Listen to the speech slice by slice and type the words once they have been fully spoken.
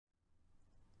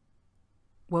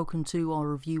Welcome to our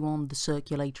review on the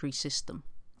circulatory system.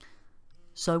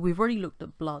 So we've already looked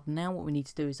at blood. Now what we need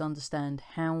to do is understand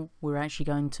how we're actually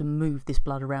going to move this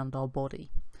blood around our body.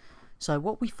 So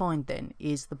what we find then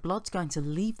is the blood's going to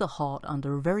leave the heart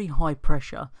under a very high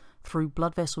pressure through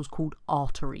blood vessels called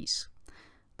arteries.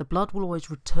 The blood will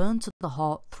always return to the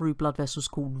heart through blood vessels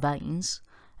called veins,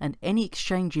 and any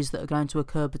exchanges that are going to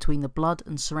occur between the blood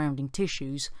and surrounding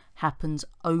tissues happens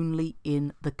only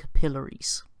in the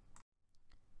capillaries.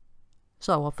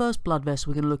 So our first blood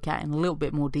vessel we're going to look at in a little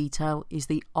bit more detail is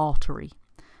the artery.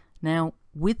 Now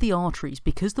with the arteries,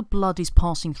 because the blood is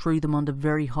passing through them under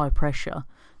very high pressure,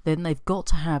 then they've got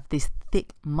to have this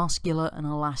thick muscular and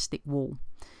elastic wall.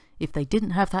 If they didn't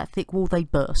have that thick wall, they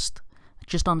burst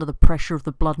just under the pressure of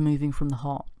the blood moving from the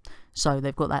heart. So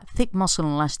they've got that thick muscle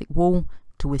and elastic wall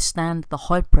to withstand the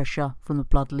high pressure from the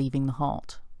blood leaving the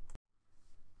heart.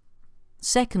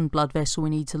 Second blood vessel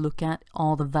we need to look at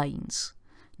are the veins.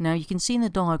 Now you can see in the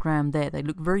diagram there, they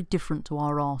look very different to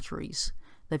our arteries.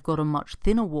 They've got a much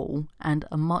thinner wall and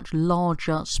a much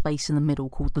larger space in the middle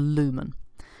called the lumen.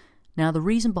 Now the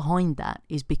reason behind that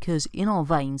is because in our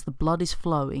veins the blood is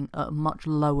flowing at a much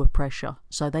lower pressure,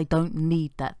 so they don't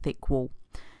need that thick wall.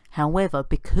 However,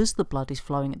 because the blood is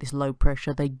flowing at this low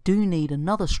pressure, they do need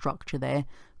another structure there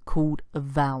called a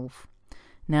valve.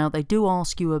 Now they do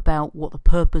ask you about what the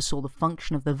purpose or the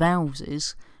function of the valves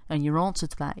is, and your answer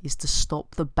to that is to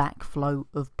stop the backflow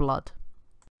of blood.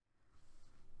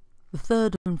 The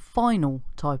third and final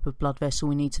type of blood vessel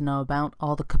we need to know about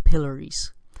are the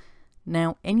capillaries.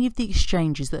 Now any of the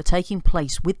exchanges that are taking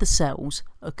place with the cells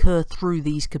occur through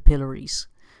these capillaries,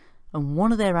 and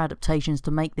one of their adaptations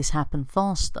to make this happen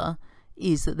faster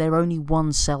is that they're only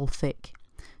one cell thick.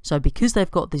 So because they've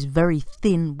got this very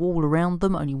thin wall around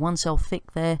them, only one cell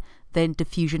thick there, then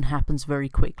diffusion happens very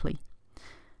quickly.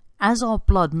 As our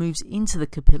blood moves into the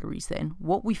capillaries then,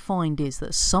 what we find is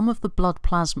that some of the blood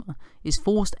plasma is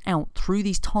forced out through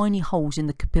these tiny holes in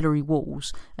the capillary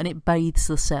walls, and it bathes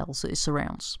the cells that it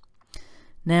surrounds.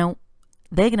 Now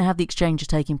they're going to have the exchanges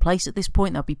taking place at this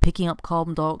point. They'll be picking up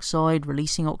carbon dioxide,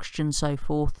 releasing oxygen and so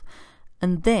forth,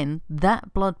 and then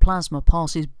that blood plasma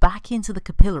passes back into the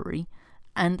capillary,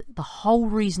 and the whole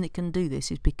reason it can do this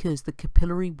is because the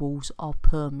capillary walls are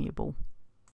permeable.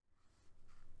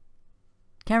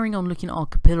 Carrying on looking at our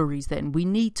capillaries then, we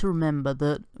need to remember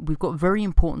that we've got very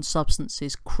important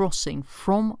substances crossing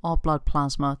from our blood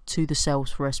plasma to the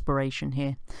cells for respiration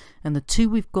here. And the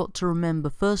two we've got to remember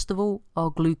first of all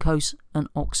are glucose and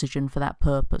oxygen for that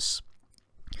purpose.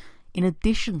 In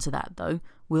addition to that though,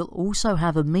 we'll also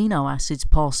have amino acids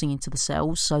passing into the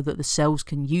cells so that the cells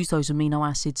can use those amino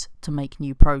acids to make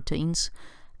new proteins.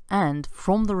 And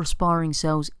from the respiring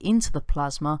cells into the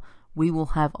plasma, we will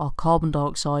have our carbon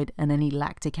dioxide and any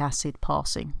lactic acid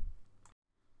passing.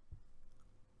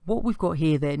 What we've got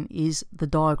here then is the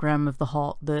diagram of the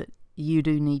heart that you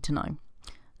do need to know.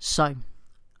 So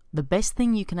the best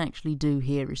thing you can actually do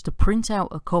here is to print out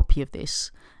a copy of this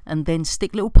and then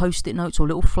stick little post-it notes or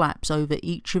little flaps over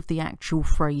each of the actual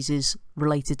phrases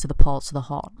related to the parts of the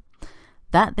heart.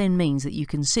 That then means that you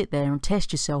can sit there and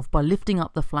test yourself by lifting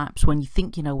up the flaps when you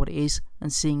think you know what it is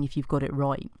and seeing if you've got it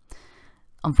right.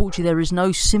 Unfortunately, there is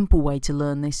no simple way to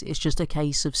learn this. It's just a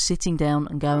case of sitting down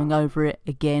and going over it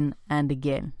again and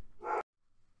again.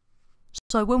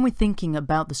 So when we're thinking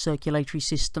about the circulatory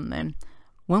system then,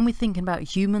 when we're thinking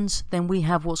about humans, then we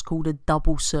have what's called a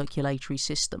double circulatory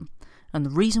system. And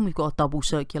the reason we've got a double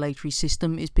circulatory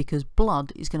system is because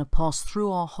blood is going to pass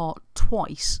through our heart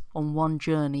twice on one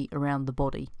journey around the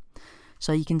body.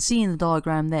 So you can see in the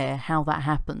diagram there how that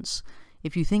happens.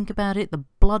 If you think about it, the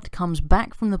blood comes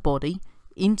back from the body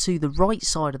into the right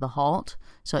side of the heart,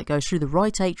 so it goes through the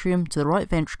right atrium to the right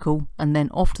ventricle and then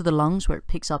off to the lungs where it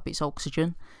picks up its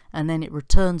oxygen, and then it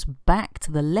returns back to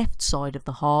the left side of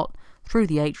the heart through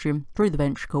the atrium, through the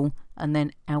ventricle, and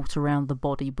then out around the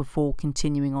body before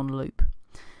continuing on loop.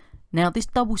 Now this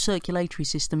double circulatory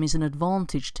system is an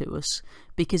advantage to us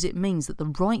because it means that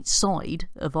the right side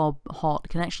of our heart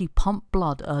can actually pump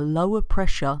blood at a lower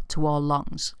pressure to our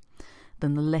lungs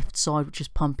than the left side, which is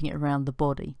pumping it around the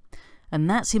body. And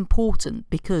that's important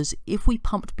because if we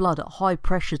pumped blood at high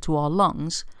pressure to our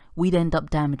lungs, we'd end up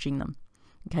damaging them.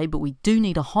 Okay, but we do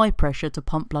need a high pressure to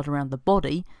pump blood around the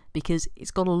body because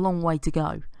it's got a long way to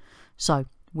go. So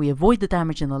we avoid the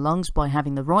damage in the lungs by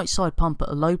having the right side pump at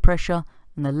a low pressure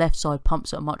and the left side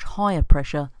pumps at a much higher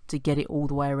pressure to get it all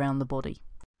the way around the body.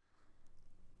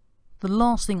 The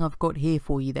last thing I've got here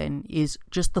for you then is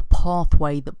just the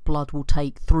pathway that blood will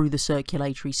take through the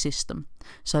circulatory system.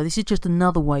 So this is just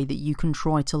another way that you can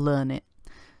try to learn it.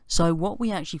 So what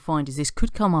we actually find is this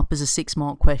could come up as a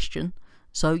 6-mark question,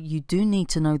 So you do need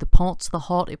to know the parts of the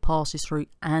heart it passes through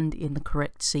and in the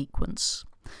correct sequence.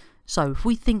 So if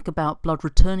we think about blood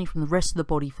returning from the rest of the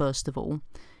body first of all,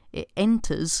 it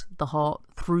enters the heart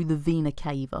through the vena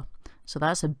cava. So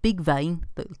that's a big vein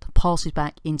that passes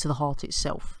back into the heart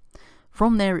itself.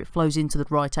 From there it flows into the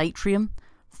right atrium,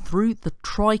 through the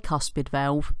tricuspid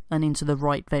valve and into the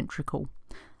right ventricle.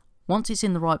 Once it's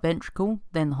in the right ventricle,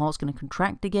 then the heart's going to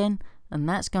contract again, and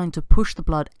that's going to push the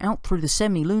blood out through the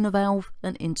semilunar valve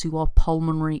and into our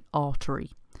pulmonary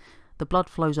artery. The blood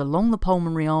flows along the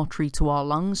pulmonary artery to our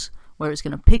lungs, where it's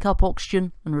going to pick up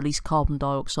oxygen and release carbon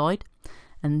dioxide,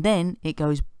 and then it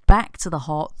goes back to the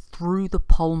heart through the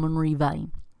pulmonary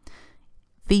vein.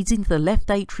 Feeds into the left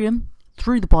atrium,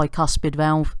 through the bicuspid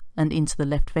valve and into the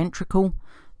left ventricle,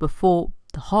 before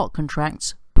the heart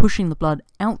contracts, pushing the blood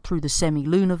out through the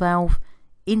semilunar valve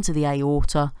into the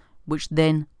aorta, which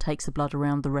then takes the blood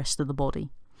around the rest of the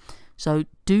body. So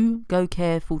do go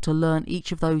careful to learn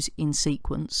each of those in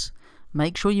sequence.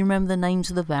 Make sure you remember the names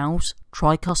of the valves: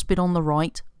 tricuspid on the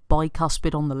right,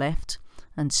 bicuspid on the left,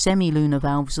 and semilunar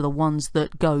valves are the ones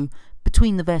that go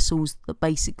between the vessels that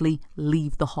basically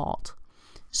leave the heart.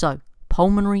 So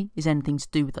pulmonary is anything to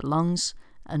do with the lungs,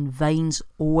 and veins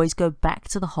always go back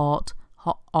to the heart.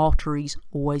 Arteries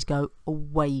always go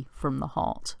away from the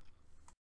heart.